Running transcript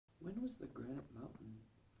was the Granite Mountain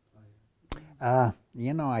fire?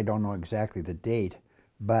 You know, I don't know exactly the date,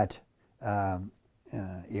 but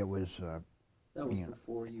it was. That was You know,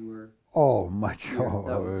 before you were oh, much. here.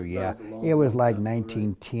 Oh, yeah. That was a long, It was long like time ago, right?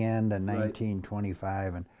 1910 to Right.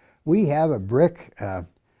 1925, and we have a brick.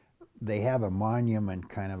 They have a monument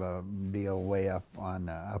kind of a deal way up on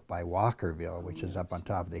up by Walkerville, which is up on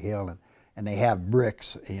top of the hill, and they have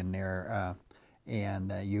bricks in there,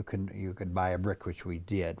 and you could buy a brick, which we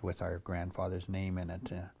did with our grandfather's name in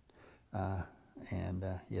it, and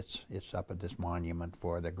it's up at this monument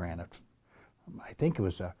for the granite. I think it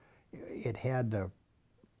was it had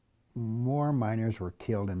more miners were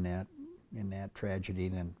killed in that tragedy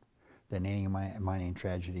than any mining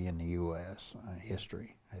tragedy in the U.S.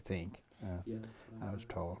 History, I think. Yeah, that's what I was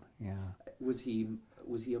told. Yeah. Was he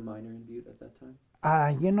a miner in Butte at that time?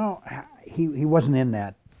 You know, he wasn't in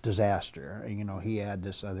that disaster. You know, he had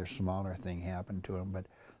this other smaller thing happen to him,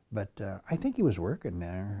 but I think he was working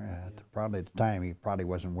there. Probably at the time, he probably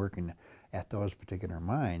wasn't working at those particular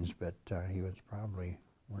mines, but he was probably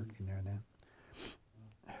working there then.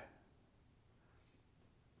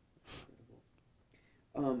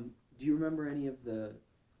 Do you remember any of the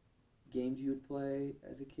games you would play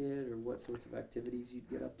as a kid, or what sorts of activities you'd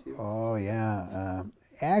get up to? Oh yeah.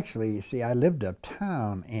 Actually, you see, I lived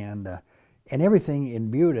uptown, and everything in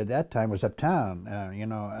Butte at that time was uptown. You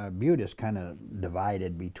know, Butte is kind of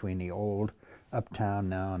divided between the old uptown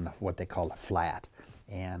now and what they call the flat,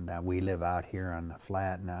 and we live out here on the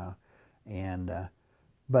flat now, and.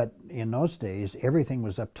 But in those days, everything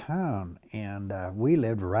was uptown, and we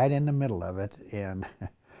lived right in the middle of it. And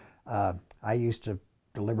I used to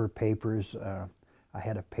deliver papers. I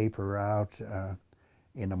had a paper route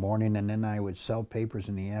in the morning, and then I would sell papers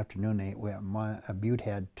in the afternoon. Butte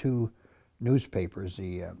had two newspapers,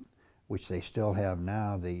 which they still have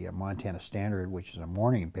now, the Montana Standard, which is a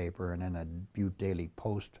morning paper, and then a Butte Daily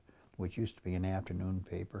Post, which used to be an afternoon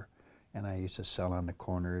paper. And I used to sell on the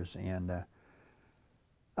corners, and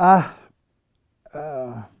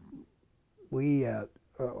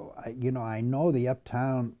you know, I know the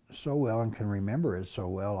uptown so well and can remember it so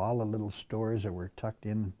well. All the little stores that were tucked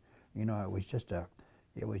in, you know, it was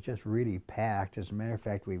just really packed. As a matter of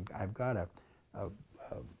fact, I've got a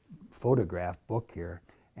photograph book here,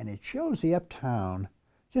 and it shows the uptown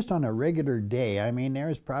just on a regular day. I mean,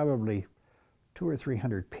 there's probably 200 or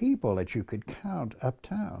 300 people that you could count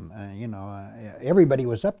uptown. You know, everybody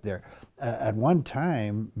was up there. At one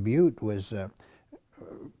time, Butte was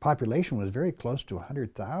population was very close to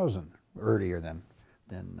 100,000 earlier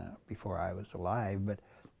than before I was alive.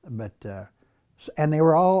 And they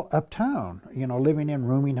were all uptown. You know, living in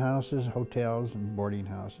rooming houses, hotels, and boarding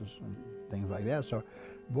houses, and things like that. So,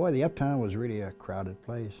 boy, the uptown was really a crowded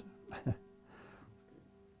place.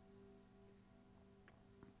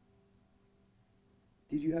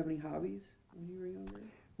 Did you have any hobbies when you were younger?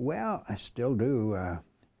 Well, I still do.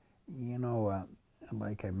 You know,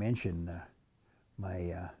 like I mentioned,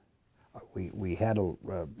 we had a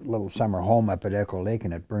little summer home up at Echo Lake,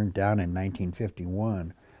 and it burned down in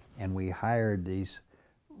 1951, and we hired these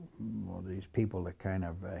people to kind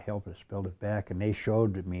of help us build it back, and they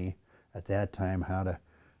showed me at that time how to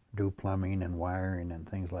do plumbing and wiring and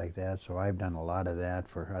things like that. So I've done a lot of that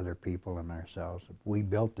for other people and ourselves. We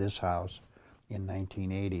built this house in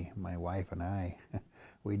 1980, my wife and I.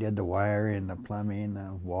 We did the wiring, the plumbing,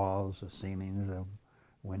 the walls, the ceilings, the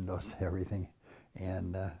windows, everything.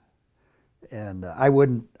 And I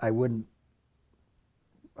wouldn't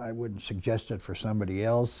suggest it for somebody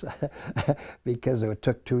else because it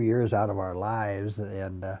took 2 years out of our lives,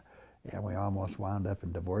 and we almost wound up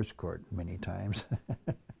in divorce court many times.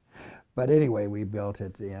 But anyway, we built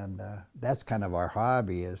it, and that's kind of our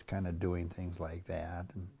hobby, is kind of doing things like that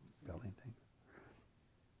and building things.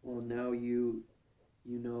 Well, now you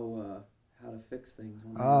know how to fix things.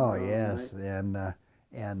 Oh yes, right?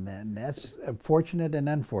 And that's fortunate and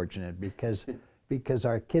unfortunate because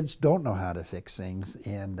our kids don't know how to fix things,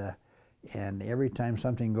 and every time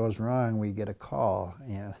something goes wrong, we get a call.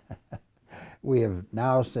 And we have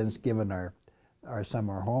now since given our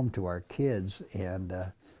summer home to our kids, and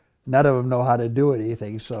none of them know how to do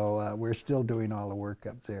anything, so we're still doing all the work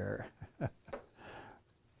up there.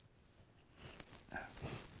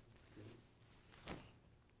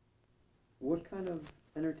 What kind of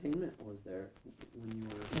entertainment was there when you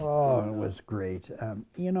were Oh, it was great.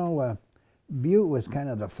 You know, Butte was kind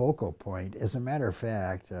of the focal point. As a matter of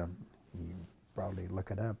fact, you probably look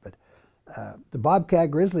it up, but the Bobcat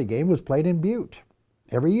Grizzly game was played in Butte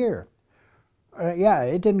every year. Yeah,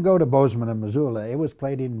 it didn't go to Bozeman and Missoula. It was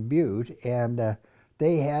played in Butte, and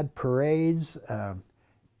they had parades.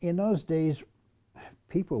 In those days,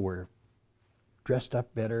 people were dressed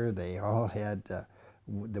up better. They all had,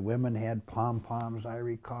 the women had pom-poms, I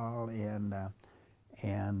recall, and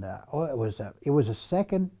oh, it was the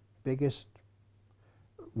second biggest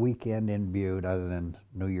weekend in Butte other than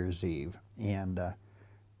New Year's Eve, and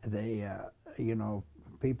they, you know,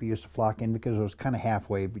 people used to flock in because it was kind of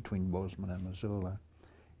halfway between Bozeman and Missoula,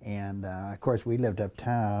 and of course we lived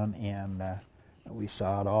uptown, and we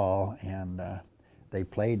saw it all, and they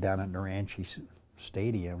played down at Naranche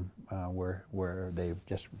Stadium, where they've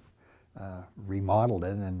just remodeled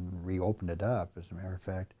it and reopened it up. As a matter of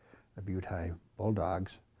fact, the Butte High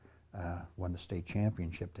Bulldogs won the state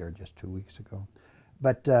championship there just 2 weeks ago.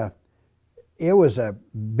 But it was a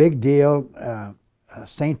big deal.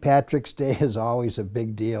 St. Patrick's Day is always a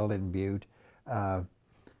big deal in Butte.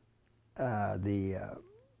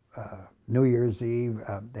 New Year's Eve,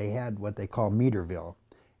 they had what they call Meterville,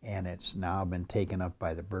 and it's now been taken up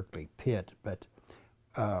by the Berkeley Pit. But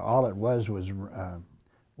all it was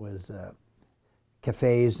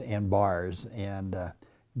cafes and bars, and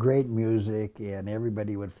great music, and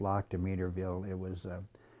everybody would flock to Meterville.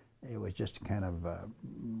 It was just kind of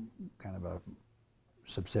a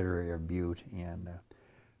subsidiary of Butte, and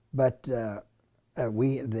but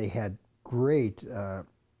they had great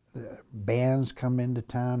bands come into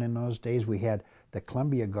town in those days. We had the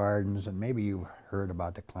Columbia Gardens, and maybe you've heard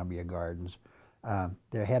about the Columbia Gardens.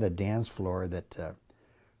 They had a dance floor that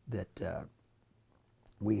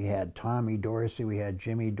we had Tommy Dorsey, we had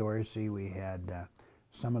Jimmy Dorsey, we had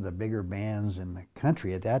some of the bigger bands in the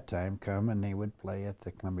country at that time come, and they would play at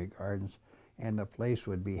the Columbia Gardens, and the place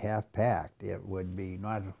would be half packed. It would be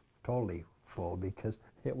not totally full because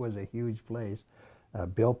it was a huge place,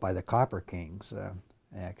 built by the Copper Kings.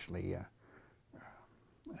 Actually,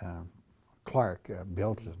 Clark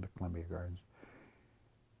built the Columbia Gardens,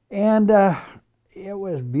 and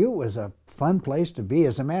Butte was a fun place to be.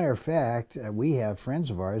 As a matter of fact, we have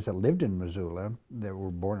friends of ours that lived in Missoula, that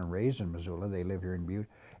were born and raised in Missoula. They live here in Butte,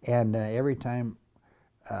 and every time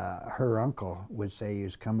her uncle would say he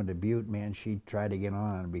was coming to Butte, man, she'd try to get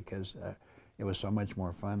on because it was so much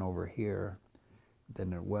more fun over here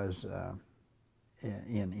than it was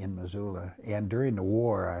in Missoula. And during the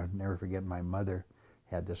war, I'll never forget, my mother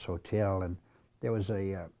had this hotel, and there was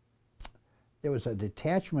a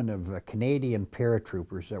detachment of Canadian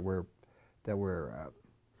paratroopers that were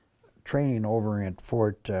training over at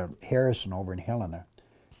Fort Harrison over in Helena,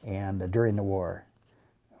 and during the war.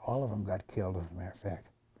 All of them got killed, as a matter of fact.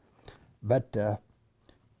 But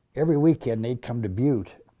every weekend they'd come to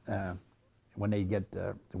Butte when they'd get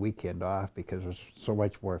the weekend off because it was so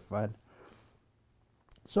much more fun.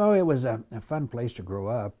 So it was a fun place to grow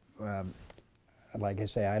up. Like I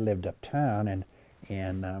say, I lived uptown,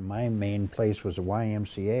 and my main place was a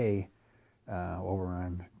YMCA over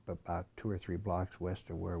on about 2 or 3 blocks west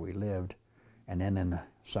of where we lived. And then in the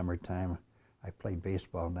summertime, I played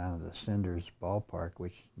baseball down at the Cinders ballpark,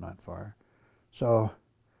 which is not far. So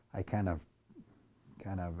I kind of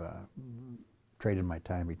traded my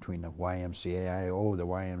time between the YMCA. I owe the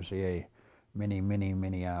YMCA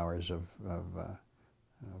many hours of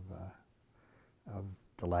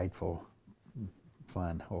delightful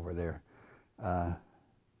fun over there.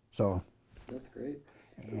 So that's great.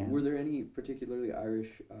 Were there any particularly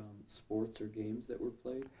Irish sports or games that were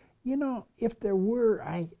played? You know, if there were,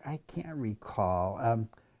 I can't recall.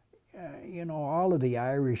 You know, all of the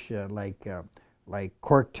Irish, like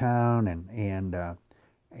Corktown and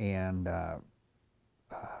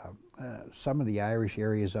some of the Irish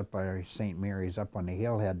areas up by St. Mary's, up on the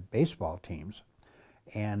hill, had baseball teams,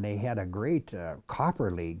 and they had a great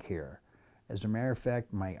copper league here. As a matter of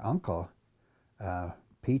fact, my uncle,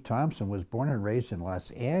 Pete Thompson, was born and raised in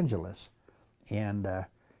Los Angeles, and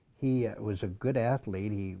he was a good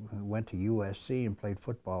athlete. He went to USC and played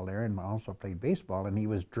football there, and also played baseball, and he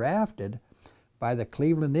was drafted by the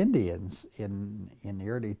Cleveland Indians in the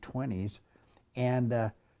early 20s,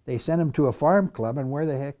 and they sent him to a farm club, and where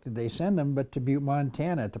the heck did they send him but to Butte,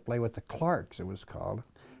 Montana, to play with the Clarks, it was called.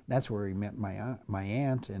 That's where he met my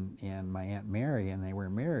aunt and my Aunt Mary, and they were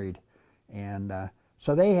married. And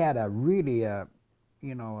so they had a really,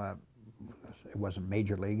 you know, it wasn't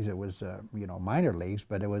major leagues, it was, you know, minor leagues,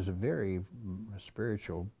 but it was a very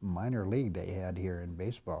spiritual minor league they had here in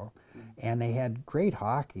baseball. And they had great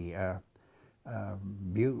hockey.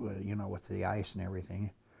 Butte, you know, with the ice and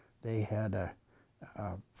everything, they had a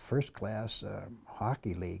first-class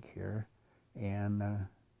hockey league here. And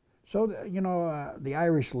so, you know, the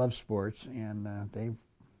Irish love sports, and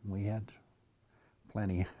we had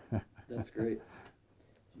plenty. That's great.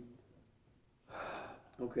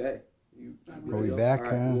 Okay. Are we back?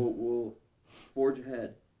 All right, we'll forge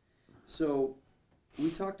ahead. So, We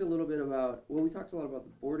talked a little bit about, well, we talked a lot about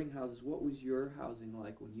the boarding houses. What was your housing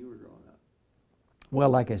like when you were growing up? Well,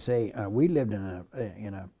 like I say, we lived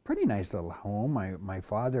in a pretty nice little home. My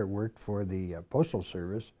father worked for the Postal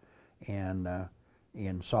Service, and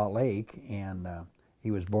in Salt Lake, and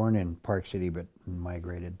he was born in Park City, but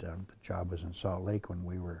migrated. The job was in Salt Lake when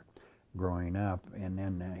we were growing up, and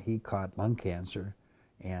then he caught lung cancer,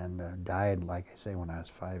 and died, like I say, when I was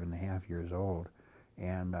 5.5 years old.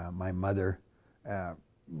 And my mother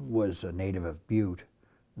was a native of Butte,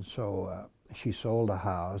 and so she sold a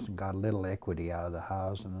house and got a little equity out of the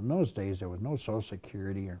house. And in those days, there was no Social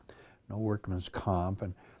Security or no workman's comp,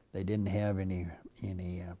 and they didn't have any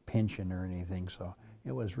pension or anything, so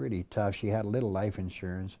it was really tough. She had a little life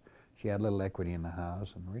insurance, she had a little equity in the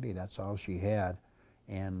house, and really that's all she had.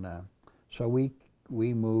 And so we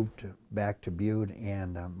moved back to Butte,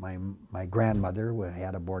 and my grandmother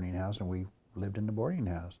had a boarding house, and we lived in the boarding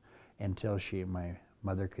house until my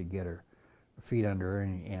mother could get her feet under her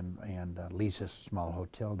and lease a small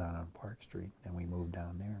hotel down on Park Street, and we moved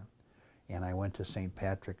down there. And I went to St.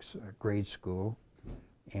 Patrick's grade school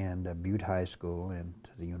and Butte High School and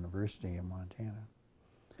to the University of Montana.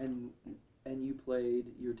 And you played,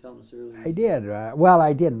 you were telling us earlier. I did. Well,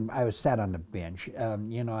 I didn't. I was sat on the bench.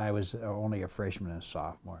 You know, I was only a freshman and a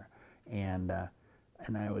sophomore, and I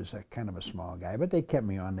was kind of a small guy, but they kept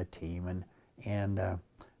me on the team. And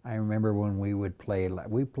I remember when we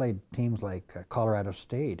played teams like Colorado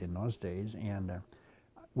State in those days, and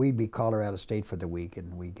we'd be Colorado State for the week,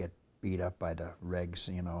 and we'd get beat up by the regs,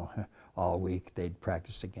 you know, all week. They'd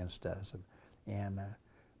practice against us,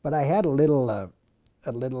 but I had a little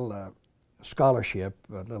scholarship,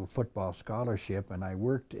 a little football scholarship, and I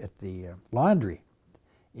worked at the laundry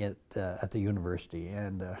at the university,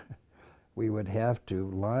 and we would have to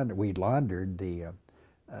we'd laundered the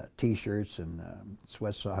T-shirts and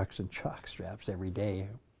sweat socks and chalk straps every day.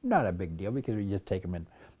 Not a big deal because we just take them in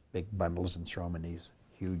big bundles and throw them in these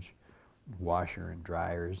huge washer and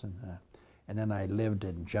dryers. And then I lived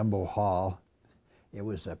in Jumbo Hall. It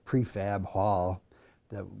was a prefab hall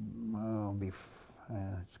that,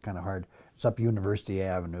 it's kind of hard. It's up University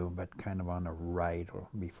Avenue, but kind of on the right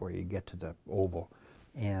before you get to the Oval,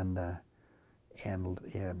 and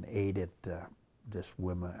ate at this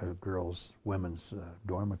women's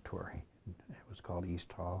dormitory. It was called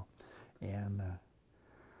East Hall, and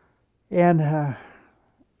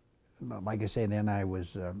like I say, then I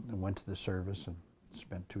went to the service and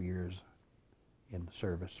spent 2 years in the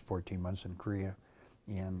service, 14 months in Korea,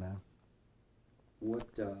 and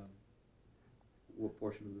what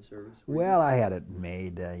portion of the service? Well, I had it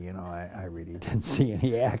made. You know, I really didn't see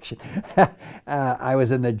any action. I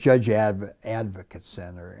was in the Judge Advocate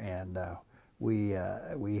Center, and we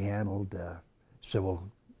handled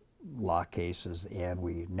civil law cases, and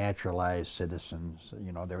we naturalized citizens.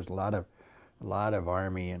 You know, there was a lot of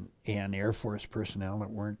Army and Air Force personnel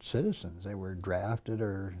that weren't citizens. They were drafted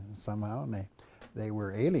or somehow, and they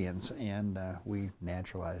were aliens, and we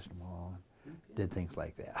naturalized them all and did things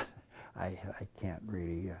like that. I can't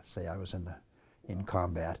really say I was in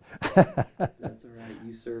combat. That's all right.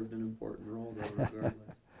 You served an important role, though,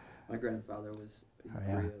 regardless. My grandfather was in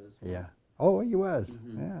Korea as well. Yeah. Oh, he was.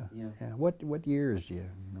 Mm-hmm. Yeah. What years do you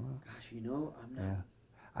know? Gosh, you know, I'm not. Yeah.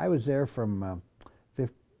 I was there from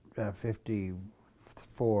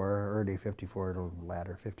 54, early 54 to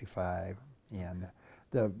latter 55, and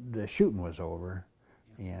the shooting was over,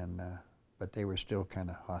 and but they were still kind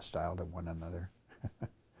of hostile to one another.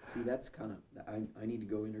 See, that's kind of, I need to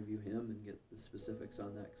go interview him and get the specifics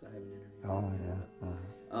on that because I haven't interviewed him. Oh, yeah.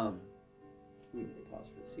 Uh-huh. We can pause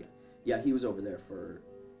for this. Yeah, he was over there for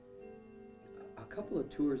a couple of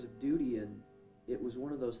tours of duty, and it was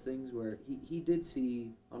one of those things where he did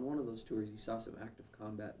see, on one of those tours, he saw some active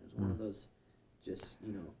combat, and it was one of those just,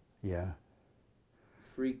 you know, yeah,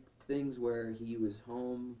 freak things where he was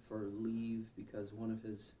home for leave because one of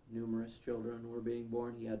his numerous children were being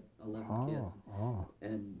born. He had 11 kids.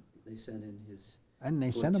 And they sent in his And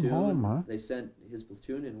they platoon. sent him home, huh? They sent his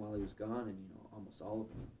platoon in while he was gone, and, you know, almost all of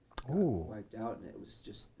them got wiped out, and it was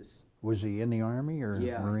just this. Was he in the Army or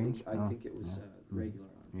Marines? I think it was regular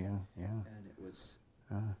Army. Yeah. And it was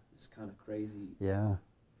this kind of crazy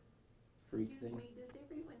freak Excuse thing. me, does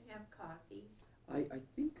everyone have coffee? I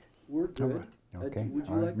think we're good. Okay. Would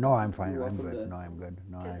you All right. like? No, I'm fine. You're I'm welcome good. to- No, I'm good.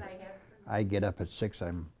 No, Because I have some. I get up at 6.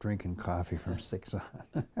 I'm drinking coffee from 6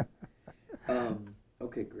 on.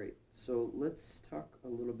 Okay, great. So let's talk a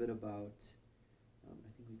little bit about. I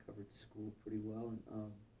think we covered school pretty well, and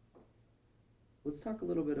let's talk a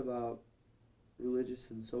little bit about religious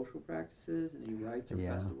and social practices and any rites or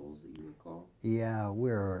festivals that you recall. Yeah,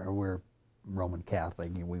 we're Roman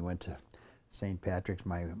Catholic, and we went to St. Patrick's.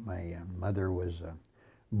 My mother was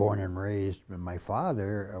born and raised, but my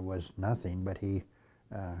father was nothing, but he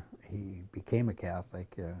became a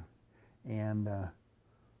Catholic, and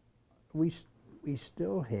we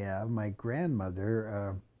still have. My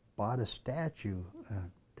grandmother bought a statue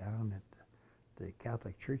down at the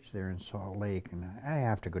Catholic Church there in Salt Lake, and I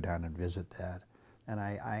have to go down and visit that. And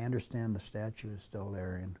I understand the statue is still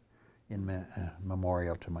there in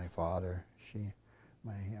memorial to my father.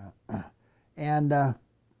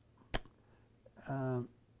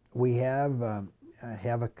 We have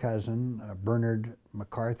a cousin, Bernard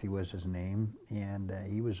McCarthy was his name, and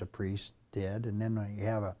he was a priest, dead. And then we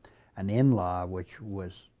have an in-law, which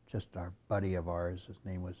was just our buddy of ours. His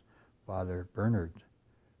name was Father Bernard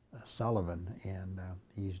Sullivan, and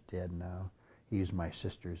he's dead now. He's my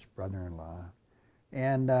sister's brother-in-law.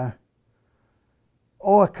 And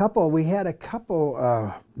we had a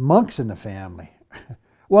couple monks in the family.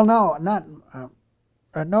 Well, no, not,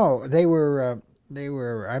 no, they were,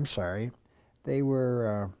 I'm sorry, they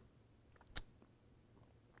were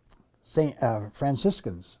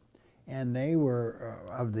Franciscans, and they were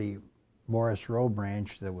of the Morris Roe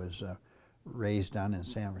branch that was raised down in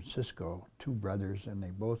San Francisco, two brothers, and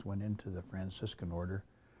they both went into the Franciscan order.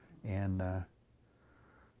 And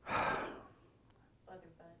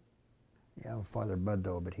yeah, Father Bud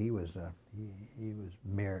though, but he was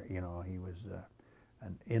married. You know, he was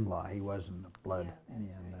an in-law. He wasn't blood, Yeah,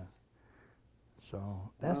 and right. so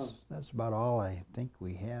that's about all I think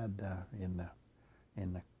we had in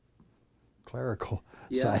the clerical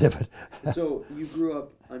side of it. So you grew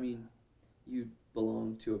up. I mean, you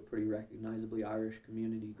belonged to a pretty recognizably Irish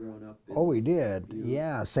community growing up. Oh, we did.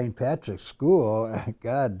 Yeah, St. Patrick's School.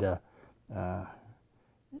 God, it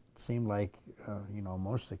seemed like you know,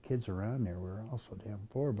 most of the kids around there were also damn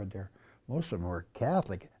poor, but most of them were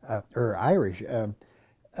Catholic or Irish.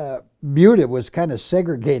 Butte was kind of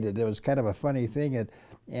segregated. It was kind of a funny thing,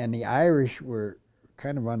 and the Irish were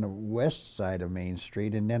kind of on the west side of Main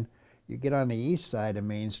Street, and then you get on the east side of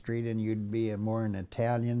Main Street, and you'd be more in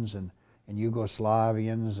Italians and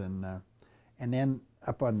Yugoslavians, and then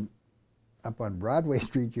up on Broadway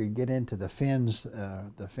Street you'd get into the Finns,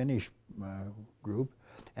 the Finnish group,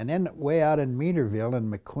 and then way out in Meaderville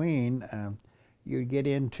and McQueen, you'd get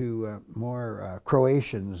into more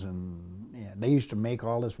Croatians, and yeah, they used to make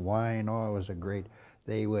all this wine. Oh, it was a great.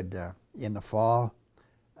 They would in the fall,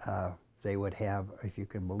 they would have, if you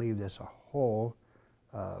can believe this, a whole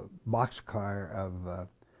boxcar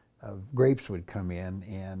of grapes would come in,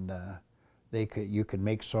 and you could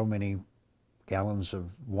make so many gallons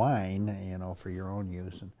of wine, you know, for your own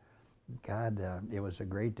use. And God, it was a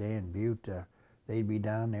great day in Butte. They'd be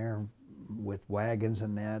down there with wagons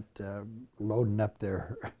and that, loading up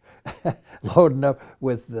their, loading up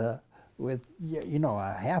with you know,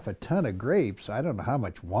 a half a ton of grapes. I don't know how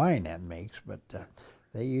much wine that makes, but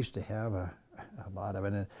they used to have a lot of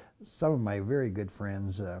it. And some of my very good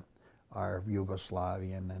friends are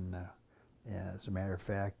Yugoslavian, and as a matter of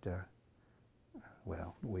fact,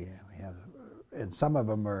 well, we have, and some of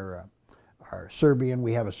them are Serbian.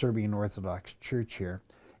 We have a Serbian Orthodox church here,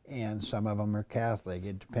 and some of them are Catholic.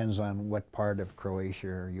 It depends on what part of Croatia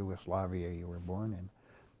or Yugoslavia you were born in.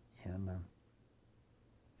 And That's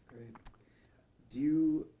great. Do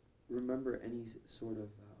you remember any sort of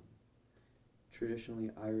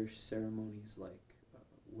traditionally Irish ceremonies like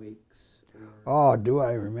wakes? Oh, do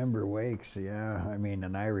I remember wakes? Yeah, I mean,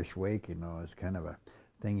 an Irish wake, you know, is kind of a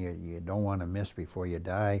thing you don't want to miss before you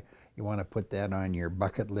die. You want to put that on your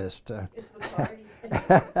bucket list. It's a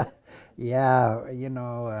party. Yeah, you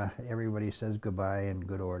know, everybody says goodbye in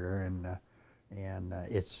good order, and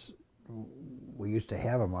we used to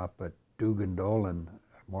have them up at Dugan Dolan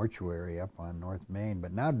Mortuary up on North Main,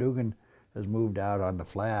 but now Dugan has moved out on the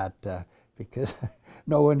flat because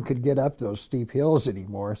no one could get up those steep hills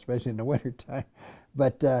anymore, especially in the wintertime.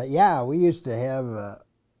 But yeah, we used to have,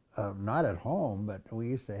 not at home, but we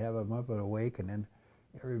used to have them up at a wake, and then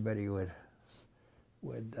everybody would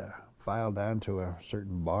file down to a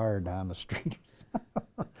certain bar down the street,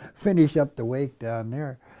 finish up the wake down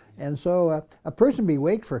there. And so a person be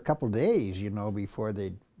waked for a couple days, you know, before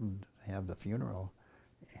they'd have the funeral,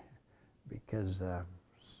 because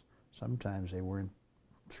sometimes they weren't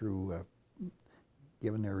through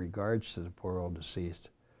giving their regards to the poor old deceased.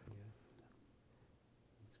 Yeah,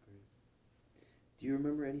 that's great. Do you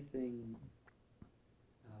remember anything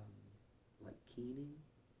like keening?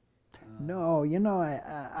 No, you know,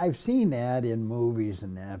 I've seen that in movies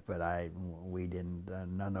and that, but we didn't.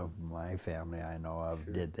 None of my family I know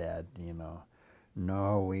of did that. You know,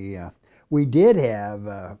 no, we did have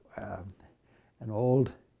an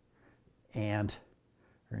old aunt.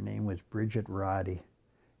 Her name was Bridget Roddy,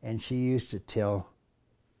 and she used to tell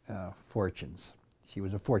fortunes. She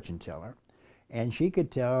was a fortune teller, and she could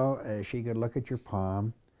tell. She could look at your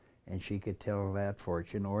palm, and she could tell that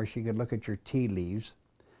fortune, or she could look at your tea leaves,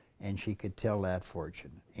 and she could tell that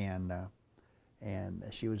fortune. And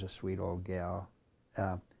she was a sweet old gal.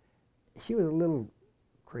 She was a little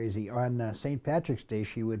crazy. On St. Patrick's Day,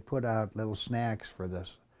 she would put out little snacks for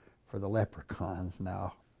the leprechauns.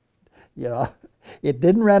 Now, you know, it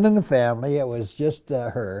didn't run in the family. It was just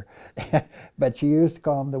her. But she used to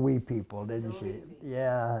call them the wee people, didn't she?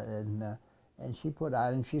 Yeah, and she put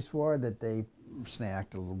out, and she swore that they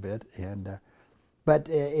snacked a little bit. And but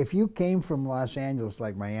if you came from Los Angeles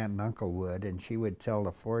like my aunt and uncle would, and she would tell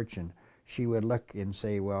the fortune, she would look and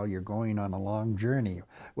say, well, you're going on a long journey.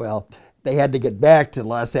 Well, they had to get back to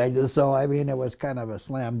Los Angeles, so I mean, it was kind of a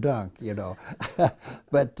slam dunk, you know.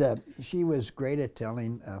 But she was great at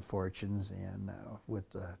telling fortunes, and with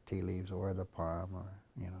the tea leaves or the palm, or,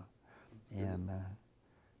 you know. And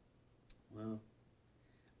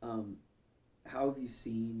wow. How have you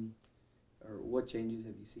seen, or what changes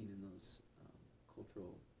have you seen in those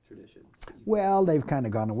cultural traditions? Well, they've kind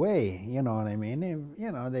of gone away, you know what I mean?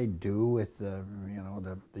 You know, they do with you know,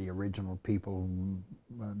 the original people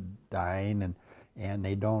dying, and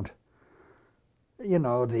they don't, you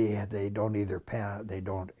know, they don't either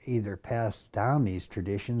pass down these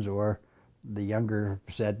traditions, or the younger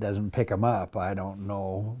set doesn't pick them up. I don't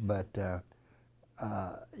know, but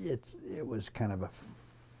it was kind of a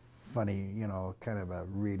funny, you know, kind of a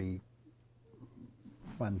really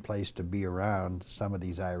fun place to be around some of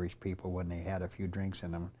these Irish people when they had a few drinks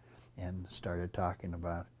in them and started talking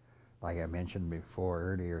about, like I mentioned before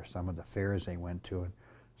earlier, some of the fairs they went to and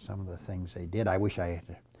some of the things they did. I wish I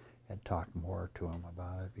had talked more to them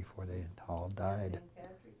about it before they all died. St.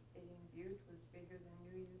 Patrick's Day in Butte was bigger than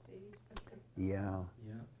New Year's Eve. Yeah.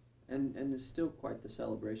 And it's still quite the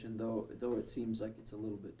celebration, though it seems like it's a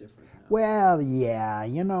little bit different now. Well, yeah,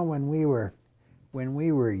 you know, when we were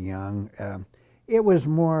young, it was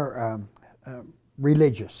more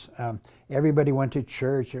religious. Everybody went to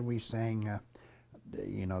church, and we sang,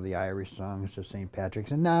 you know, the Irish songs to St.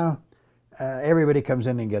 Patrick's. And now everybody comes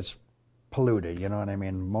in and gets polluted. You know what I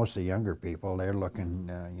mean? Most of the younger people, they're looking,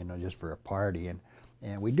 you know, just for a party.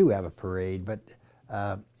 And we do have a parade, but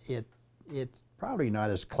it's probably not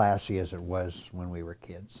as classy as it was when we were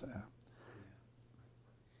kids.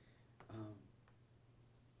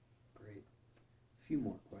 Great. A few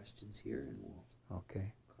more questions here, and we'll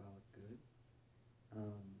Okay. call it good.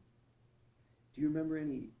 Do you remember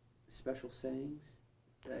any special sayings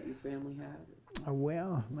that your family had?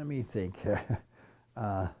 Well, let me think.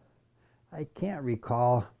 I can't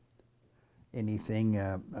recall anything.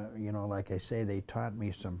 You know, like I say, they taught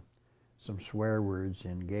me some swear words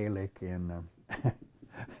in Gaelic, and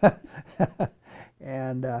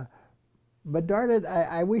and but darn it,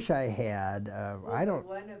 I wish I had. I don't.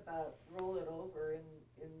 One about roll it over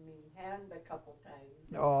in the hand a couple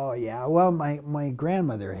times. Oh yeah. Well, my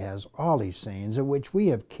grandmother has all these sayings, which we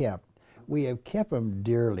have kept. We have kept them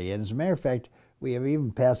dearly, and as a matter of fact, we have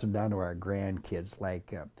even passed them down to our grandkids.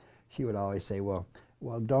 Like she would always say, well,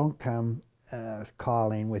 don't come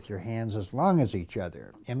calling with your hands as long as each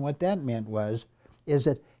other. And what that meant is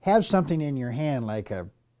that have something in your hand, like a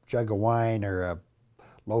jug of wine or a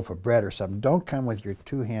loaf of bread or something. Don't come with your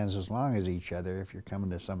two hands as long as each other if you're coming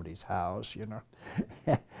to somebody's house, you know.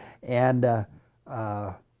 And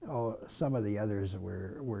some of the others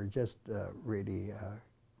were just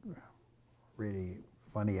really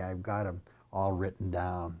funny. I've got them all written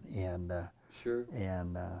down, and Sure.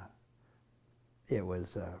 And it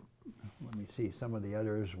was. Let me see. Some of the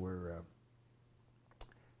others were.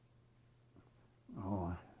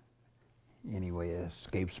 Anyway, it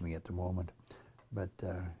escapes me at the moment. But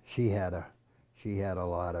she had a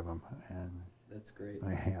lot of them, and That's great.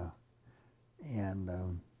 yeah,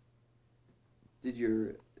 and Did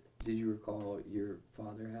you recall your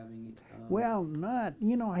father having? well, not,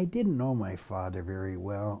 you know, I didn't know my father very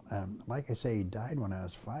well. Like I say, he died when I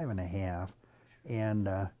was 5½, and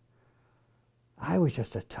I was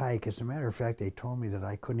just a tyke. As a matter of fact, they told me that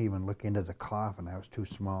I couldn't even look into the coffin. I was too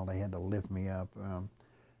small. They had to lift me up,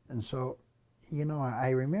 and so, you know, I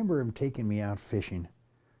remember him taking me out fishing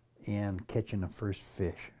and catching the first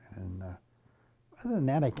fish. And other than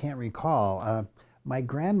that, I can't recall. My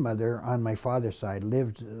grandmother on my father's side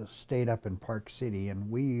stayed up in Park City,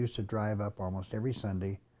 and we used to drive up almost every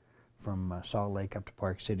Sunday from Salt Lake up to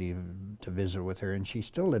Park City to visit with her. And she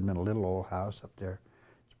still lived in a little old house up there.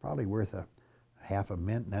 It's probably worth half a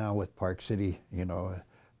mint now with Park City, you know,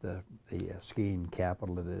 the skiing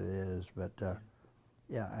capital that it is. But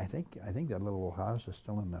Yeah, I think that little old house is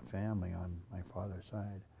still in the family on my father's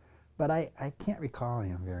side. But I can't recall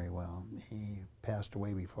him very well. He passed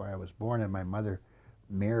away before I was born, and my mother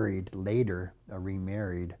married later,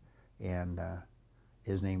 remarried, and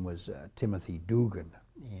his name was Timothy Dugan,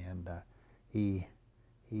 and he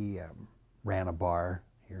ran a bar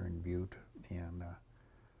here in Butte, and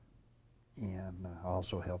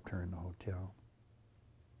also helped her in the hotel.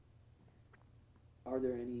 Are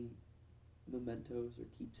there any mementos or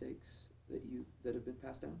keepsakes that have been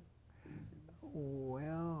passed down?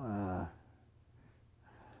 Well,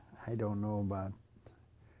 I don't know about.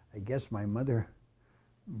 I guess my mother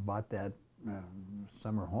bought that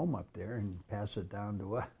summer home up there and passed it down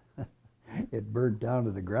to us. It burned down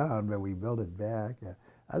to the ground, but we built it back.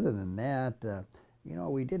 Other than that, you know,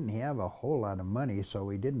 we didn't have a whole lot of money, so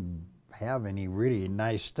we didn't have any really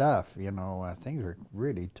nice stuff. You know, things were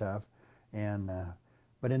really tough, and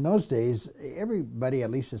but in those days, everybody,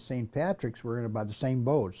 at least at St. Patrick's, were in about the same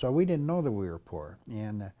boat, so we didn't know that we were poor.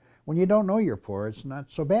 And when you don't know you're poor, it's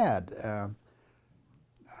not so bad.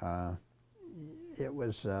 It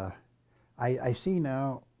was. I see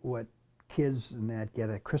now what kids and that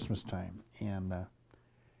get at Christmas time, and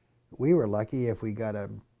we were lucky if we got a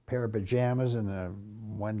pair of pajamas and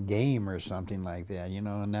one game or something like that, you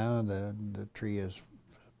know. And now the tree is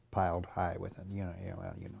piled high with it, you know. Yeah,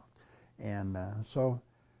 well, you know, and so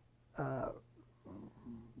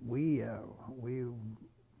we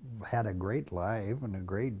had a great life and a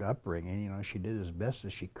great upbringing. You know, she did as best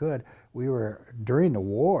as she could. We were during the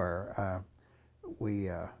war.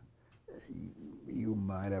 You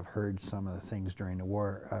might have heard some of the things during the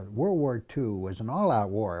war. World War II was an all-out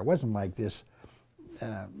war. It wasn't like this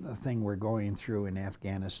thing we're going through in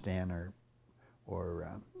Afghanistan or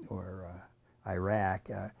Iraq.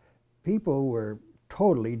 People were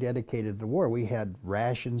totally dedicated to the war. We had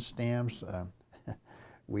ration stamps.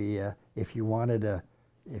 If you wanted a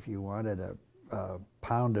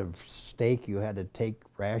pound of steak, you had to take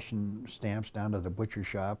ration stamps down to the butcher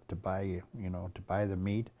shop to buy, to buy the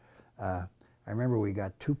meat. I remember we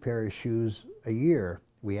got 2 pairs of shoes a year.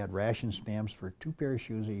 We had ration stamps for 2 pairs of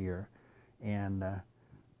shoes a year, and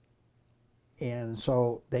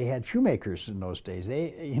so they had shoemakers in those days.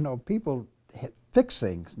 People fix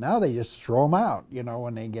things. Now they just throw them out,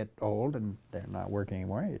 when they get old and they're not working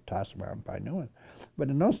anymore. You toss them out and buy new ones. But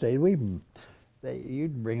in those days,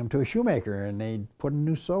 you'd bring them to a shoemaker and they'd put a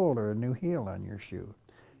new sole or a new heel on your shoe.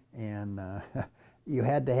 And you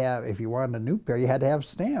had to have, if you wanted a new pair, you had to have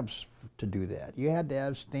stamps to do that. You had to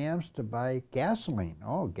have stamps to buy gasoline.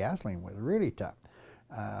 Oh, gasoline was really tough.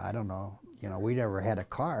 I don't know, we never had a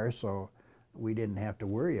car, so we didn't have to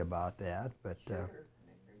worry about that. But Sugar.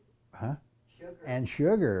 And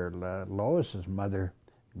sugar. Lois's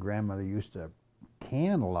grandmother used to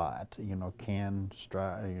can a lot, canned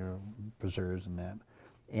straw, preserves and that.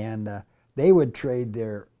 And they would trade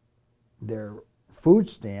their food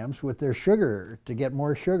stamps with their sugar to get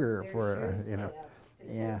more sugar for,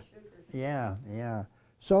 Yeah.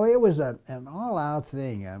 So it was an all-out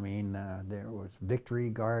thing. I mean, there was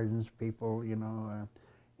victory gardens, people,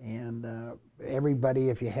 and everybody,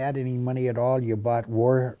 if you had any money at all, you bought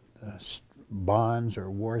war bonds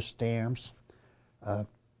or war stamps.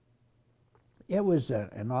 It was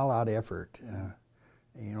an all-out effort,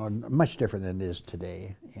 much different than it is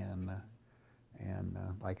today. And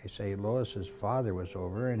like I say, Lois's father was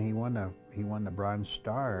over, and he won the Bronze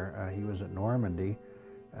Star. He was at Normandy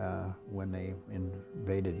when they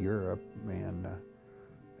invaded Europe, and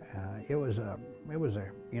it was a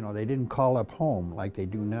they didn't call up home like they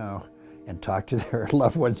do now and talk to their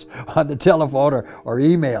loved ones on the telephone or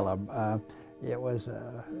email them.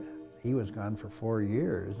 He was gone for 4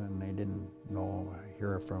 years, and they didn't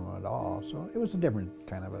hear from him at all. So it was a different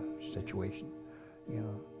kind of a situation, Yeah.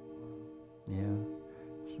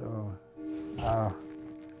 So.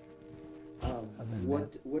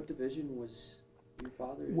 What division was your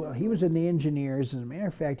father in? Well, he was in the engineers. As a matter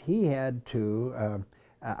of fact, he had to.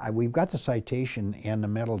 We've got the citation and the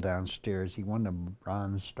medal downstairs. He won the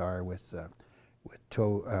Bronze Star with an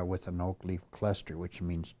oak leaf cluster, which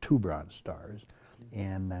means 2 Bronze Stars.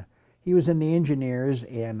 And he was in the engineers,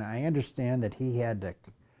 and I understand that he had to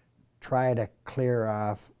try to clear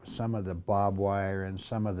off some of the barbed wire and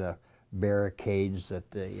some of the barricades that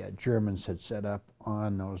the Germans had set up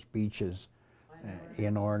on those beaches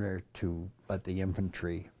in order to let the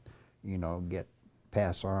infantry,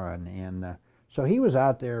 pass on. And so he was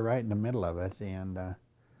out there right in the middle of it, and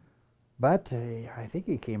but I think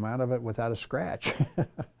he came out of it without a scratch.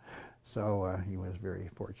 So he was very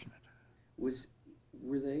fortunate.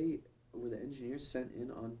 Were the engineers sent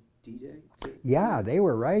in on D-Day? Yeah, they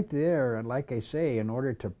were right there, and like I say, in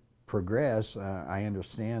order to progress, I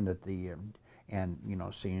understand that and you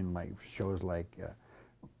know, seeing like shows like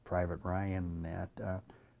Private Ryan and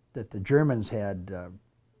that the Germans had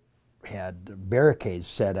barricades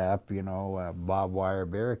set up, you know, barbed wire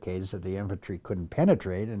barricades that the infantry couldn't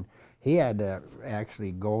penetrate, and he had to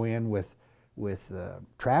actually go in with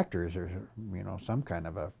tractors or, you know, some kind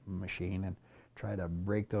of a machine and try to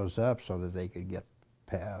break those up so that they could get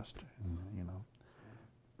past, you know.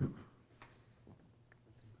 That's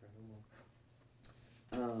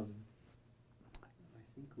incredible. I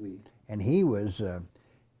think we. And he was,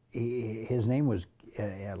 his name was,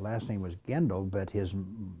 last name was Gendel, but his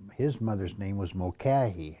mother's name was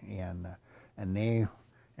Mulcahy, and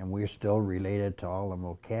we're still related to all the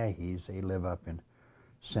Mulcahys. They live up in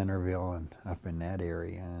Centerville and up in that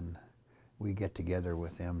area, and we get together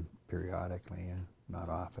with them periodically, and not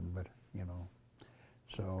often, but you know.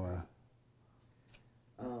 So.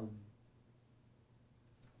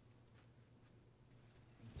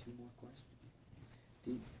 Two more questions.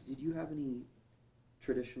 Did you have any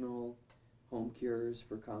traditional home cures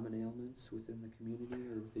for common ailments within the community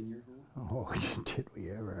or within your home? Oh, did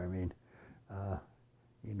we ever? I mean,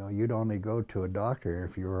 you know, you'd only go to a doctor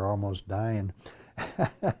if you were almost dying.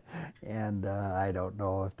 And I don't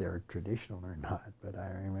know if they're traditional or not, but I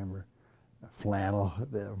remember flannel.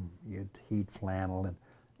 You'd heat flannel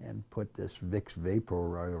and put this Vicks Vapor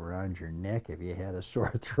around your neck if you had a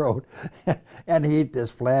sore throat, and heat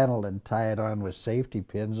this flannel and tie it on with safety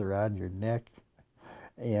pins around your neck.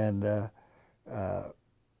 And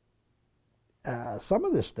some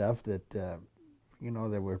of the stuff that you know,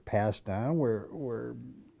 that were passed down were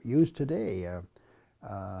used today.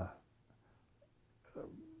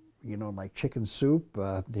 You know, like chicken soup,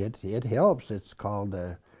 it helps. It's called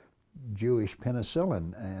Jewish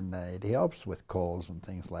penicillin, and it helps with colds and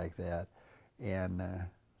things like that. And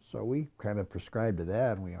so we kind of prescribed to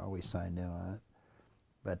that, and we always signed in on it.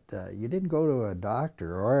 But you didn't go to a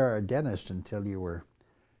doctor or a dentist until it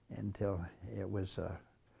was an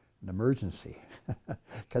emergency,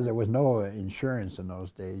 because there was no insurance in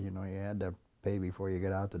those days. You know, you had to pay before you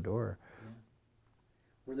get out the door. Yeah.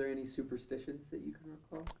 Were there any superstitions that you can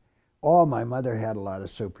recall? Oh, my mother had a lot of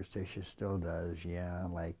superstitions, still does, yeah.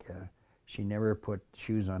 Like, she never put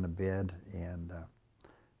shoes on the bed, and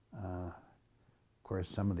of course,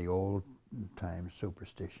 some of the old-time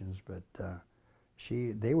superstitions, but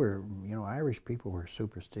they were, you know, Irish people were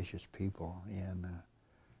superstitious people, and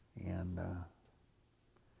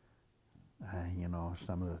you know,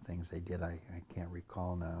 some of the things they did, I can't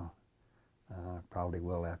recall now. Probably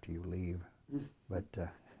will after you leave, but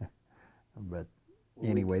well,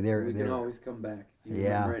 anyway, we can always come back. If you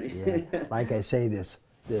yeah, remember yeah. Like I say, this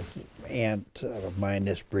aunt of mine,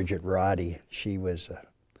 this Bridget Roddy, she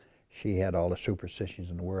had all the superstitions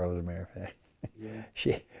in the world. As a matter of fact, yeah.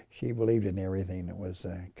 she believed in everything that was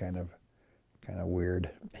kind of weird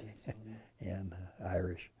and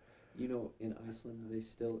Irish. You know, in Iceland, they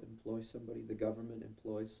still employ somebody. The government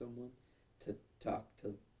employs someone to talk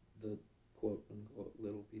to the quote unquote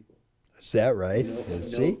little people. Is that right?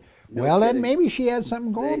 See? No well, kidding. then maybe she had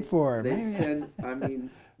something going for her. They send, I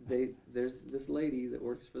mean, there's this lady that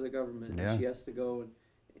works for the government, yeah. and she has to go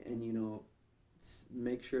and you know,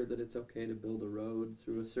 make sure that it's okay to build a road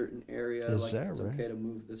through a certain area. Is like that it's right? okay to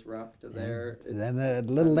move this rock to there. Then the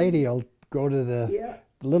little lady will go to the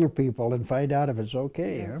little people and find out if it's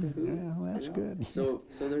okay. Yeah, huh? Yeah, well, that's good. So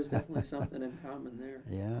there's definitely something in common there.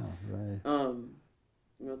 Yeah, right.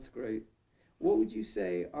 That's great. What would you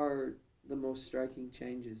say are the most striking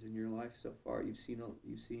changes in your life so far? You've seen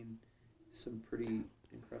some pretty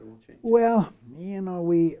incredible changes. Well, you know,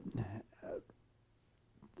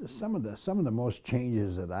 some of the most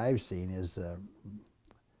changes that I've seen is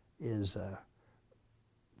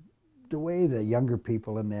the way the younger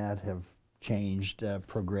people in that have changed,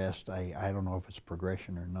 progressed. I don't know if it's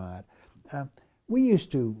progression or not. We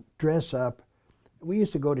used to dress up. We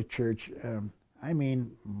used to go to church. I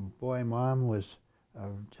mean, boy, Mom was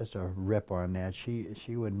just a rip on that. She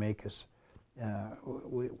would make us.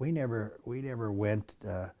 We never went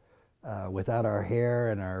without our hair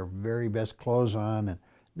and our very best clothes on. And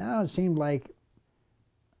now it seemed like,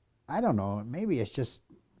 I don't know, maybe it's just,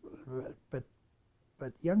 but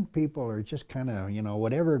young people are just kind of, you know,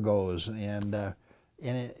 whatever goes, and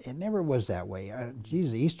it never was that way.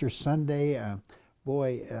 Geez, Easter Sunday,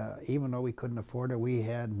 boy, even though we couldn't afford it, we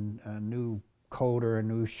had a new coat or a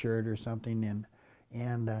new shirt or something,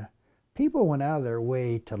 and people went out of their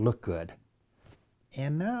way to look good.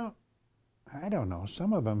 And now, I don't know,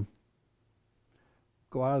 some of them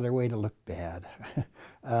go out of their way to look bad.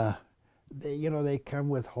 they come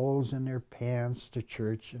with holes in their pants to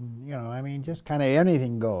church, and I mean, just kind of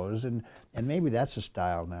anything goes, and maybe that's the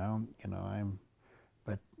style now.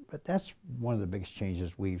 But that's one of the biggest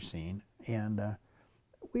changes we've seen, and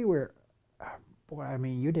we were, boy, I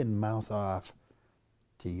mean, you didn't mouth off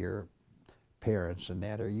to your parents and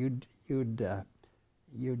that, or you'd hear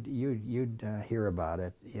about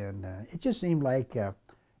it, and it just seemed like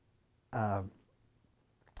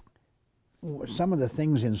some of the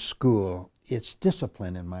things in school, it's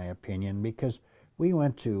discipline, in my opinion, because we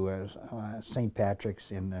went to St.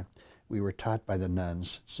 Patrick's, and we were taught by the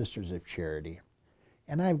nuns, Sisters of Charity.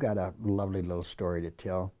 And I've got a lovely little story to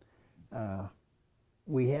tell.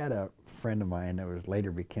 We had a friend of mine that was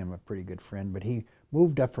later became a pretty good friend, but he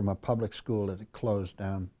moved up from a public school that had closed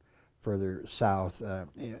down further south,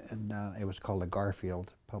 and it was called the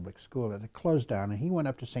Garfield Public School. It had closed down, and he went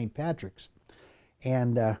up to St. Patrick's.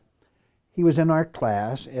 And he was in our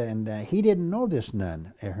class, and he didn't know this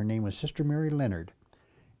nun. Her name was Sister Mary Leonard.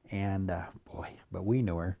 And boy, but we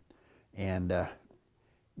knew her. And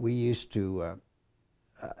we used to,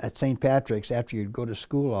 at St. Patrick's, after you'd go to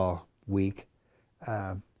school all week,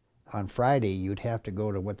 on Friday you'd have to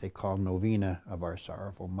go to what they call Novena of Our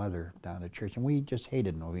Sorrowful Mother down at church. And we just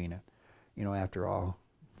hated Novena, after all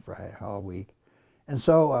week. And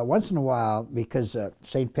so once in a while, because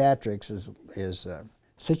St. Patrick's is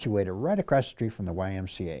situated right across the street from the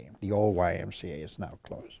YMCA. The old YMCA is now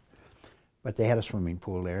closed. But they had a swimming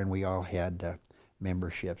pool there, and we all had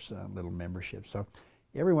memberships, little memberships. So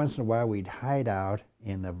every once in a while we'd hide out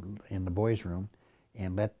in the boys' room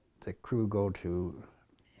and let the crew go to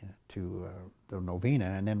the Novena,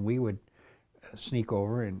 and then we would sneak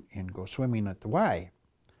over and go swimming at the Y.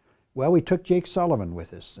 Well, we took Jake Sullivan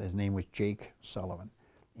with us. His name was Jake Sullivan.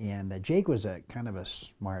 And Jake was a kind of a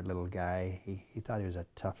smart little guy. He thought he was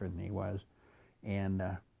tougher than he was. And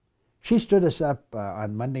she stood us up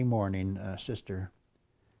on Monday morning, Sister,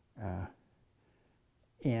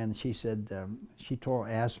 and she said,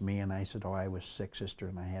 asked me, and I said, oh, I was sick, Sister,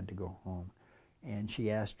 and I had to go home. And she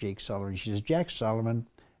asked Jake Sullivan, she says, Jack Sullivan,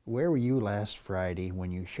 where were you last Friday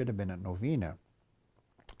when you should have been at Novena?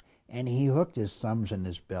 And he hooked his thumbs in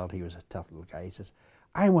his belt. He was a tough little guy. He says,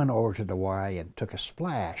 I went over to the Y and took a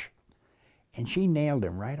splash. And she nailed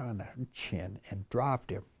him right on the chin and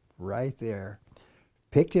dropped him right there.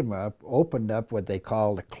 Picked him up, opened up what they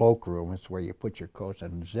call the cloakroom. It's where you put your coats,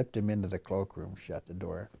 and zipped him into the cloakroom, shut the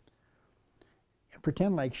door. And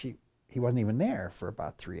pretend like he wasn't even there for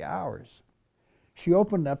about 3 hours. She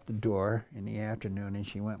opened up the door in the afternoon, and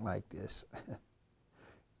she went like this.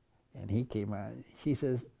 And he came out. She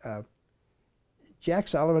says, Jack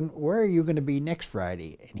Sullivan, where are you going to be next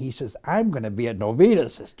Friday? And he says, I'm going to be at Novena,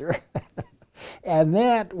 Sister. And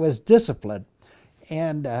that was discipline.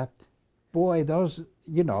 And boy, those,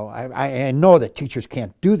 I know that teachers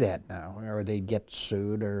can't do that now, or they'd get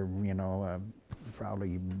sued, or,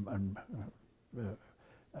 probably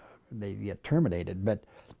they'd get terminated.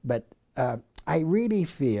 But I really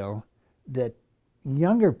feel that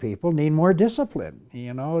younger people need more discipline.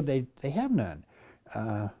 They have none.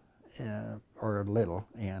 Or little,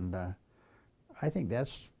 and I think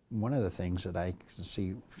that's one of the things that I can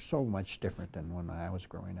see so much different than when I was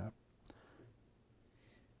growing up.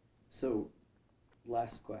 So,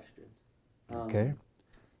 last question. Okay.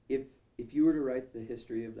 If you were to write the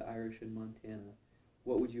history of the Irish in Montana,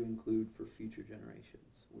 what would you include for future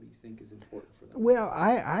generations? What do you think is important for them? Well,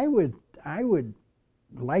 I would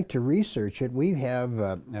like to research it. We have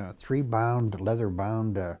 3-bound,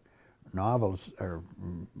 leather-bound novels or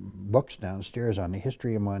books downstairs on the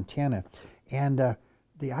history of Montana, and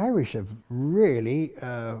the Irish have really,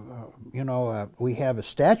 we have a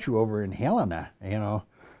statue over in Helena,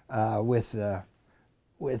 with a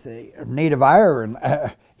native Ireland.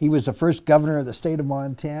 He was the first governor of the state of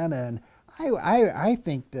Montana, and I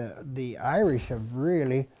think the Irish have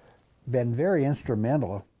really been very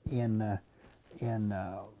instrumental in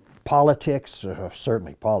politics,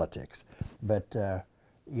 certainly politics, but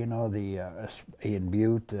in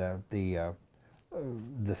Butte, the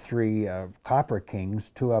 3 Copper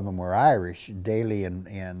Kings, 2 of them were Irish, Daly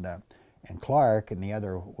and Clark, and the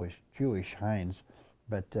other was Jewish, Hines.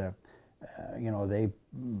 But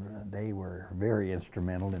they were very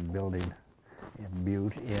instrumental in building in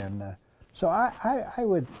Butte, and so I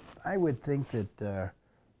would think that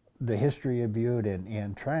the history of Butte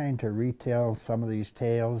and trying to retell some of these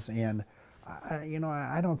tales, and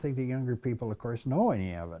I don't think the younger people, of course, know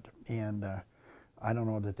any of it, and I don't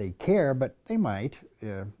know that they care, but they might.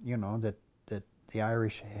 That the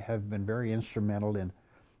Irish have been very instrumental in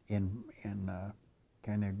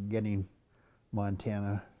kind of getting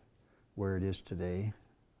Montana where it is today,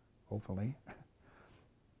 hopefully.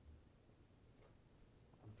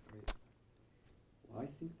 That's great. Well, I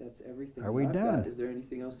think that's everything. Are we I've done? got. Is there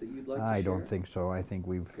anything else that you'd like to I share? don't think so. I think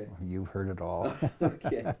you've heard it all.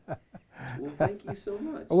 Okay. Well, thank you so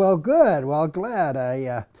much. Well, good. Well, glad.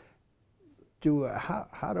 I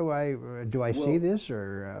how do I see this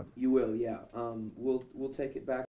or? You will, yeah. We'll take it back